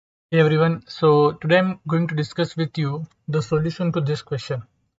Hey everyone, so today I'm going to discuss with you the solution to this question.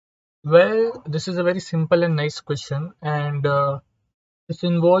 Well, this is a very simple and nice question, and this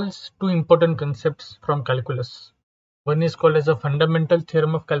involves two important concepts from calculus. One is called as a fundamental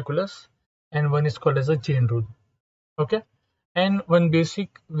theorem of calculus, and one is called as a chain rule. Okay, and one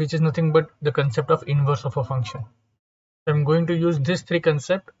basic, which is nothing but the concept of inverse of a function. So I'm going to use these three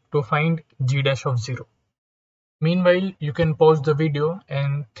concepts to find g dash of 0. Meanwhile, you can pause the video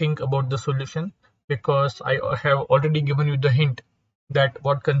and think about the solution because I have already given you the hint that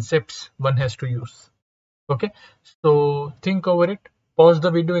what concepts one has to use. Okay, so think over it, pause the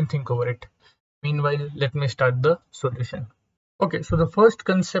video and think over it. Meanwhile, let me start the solution. Okay, so the first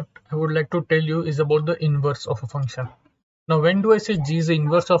concept I would like to tell you is about the inverse of a function. Now, when do I say g is the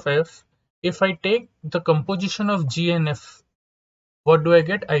inverse of f? If I take the composition of g and f, what do I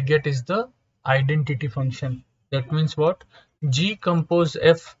get? I get is the identity function. That means what? G compose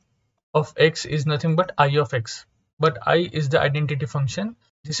f of x is nothing but I of x, but I is the identity function.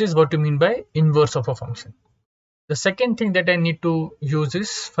 This is what you mean by inverse of a function. The second thing that I need to use is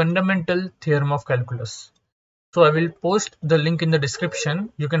fundamental theorem of calculus. So I will post the link in the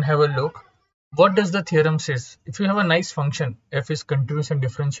description. You can have a look. What does the theorem says? If you have a nice function, f is continuous and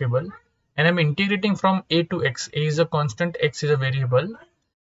differentiable, and I'm integrating from a to x, a is a constant, x is a variable,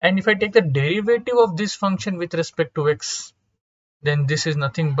 and if I take the derivative of this function with respect to x, then this is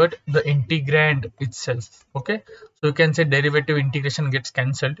nothing but the integrand itself. Okay, so you can say derivative integration gets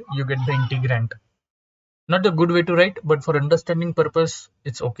cancelled, you get the integrand. Not a good way to write, but for understanding purpose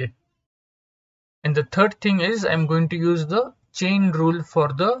it's okay. And the third thing is I'm going to use the chain rule for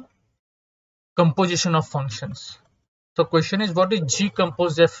the composition of functions. So question is, what is g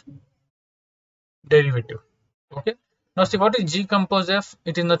compose f derivative? Okay, now see, what is g compose f?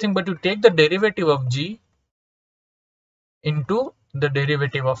 It is nothing but to take the derivative of g into the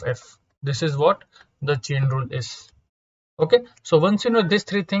derivative of f. This is what the chain rule is. Okay, so once you know these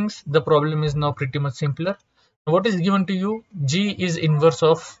three things, the problem is now pretty much simpler. Now what is given to you? G is inverse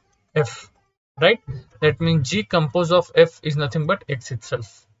of f, right? That means g compose of f is nothing but x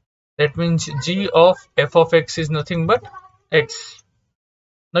itself. That means g of f of x is nothing but x.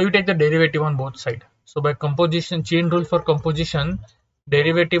 Now you take the derivative on both sides. So by composition, chain rule for composition,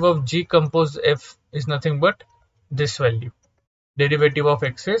 derivative of g compose f is nothing but this value. Derivative of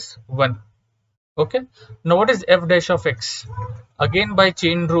x is 1. Okay, now what is f dash of x? Again by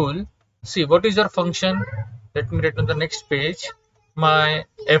chain rule, see what is your function. Let me write on the next page. My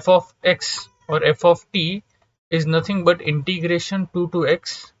f of x or f of t is nothing but integration 2 to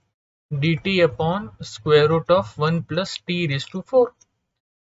x dt upon square root of 1 plus t raised to 4.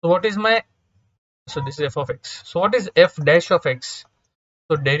 So what is my, so this is f of x. So what is f dash of x?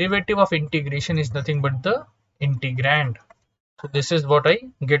 So derivative of integration is nothing but the integrand. So this is what I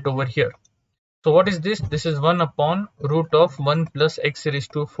get over here. So what is this? This is 1 upon root of 1 plus x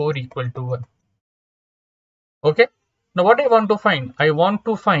raised to 4 equal to 1. Okay. Now what I want to find? I want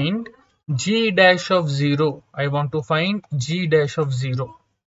to find g dash of 0. I want to find g dash of 0.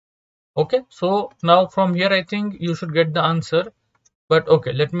 Okay. So now from here I think you should get the answer. But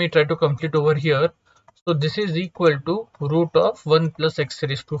okay, let me try to complete over here. So this is equal to root of 1 plus x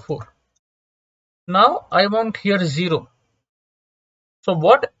raised to 4. Now I want here 0. So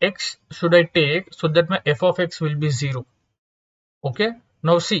what x should I take so that my f of x will be 0? Okay,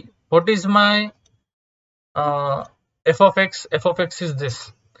 now see, what is my f of x? F of x is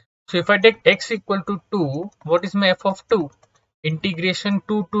this. So if I take x equal to 2, what is my f of 2? Integration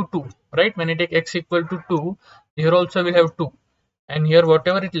 2 to 2, right? When I take x equal to 2, here also we'll have 2. And here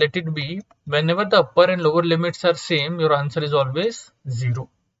whatever it let it be, whenever the upper and lower limits are same, your answer is always 0.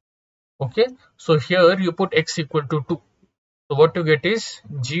 Okay, so here you put x equal to 2. So what you get is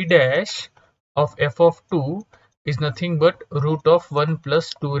g dash of f of 2 is nothing but root of 1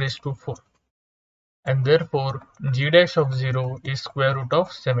 plus 2 raised to 4. And therefore g dash of 0 is square root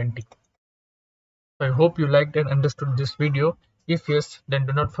of 70. So I hope you liked and understood this video. If yes, then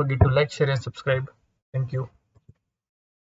do not forget to like, share and subscribe. Thank you.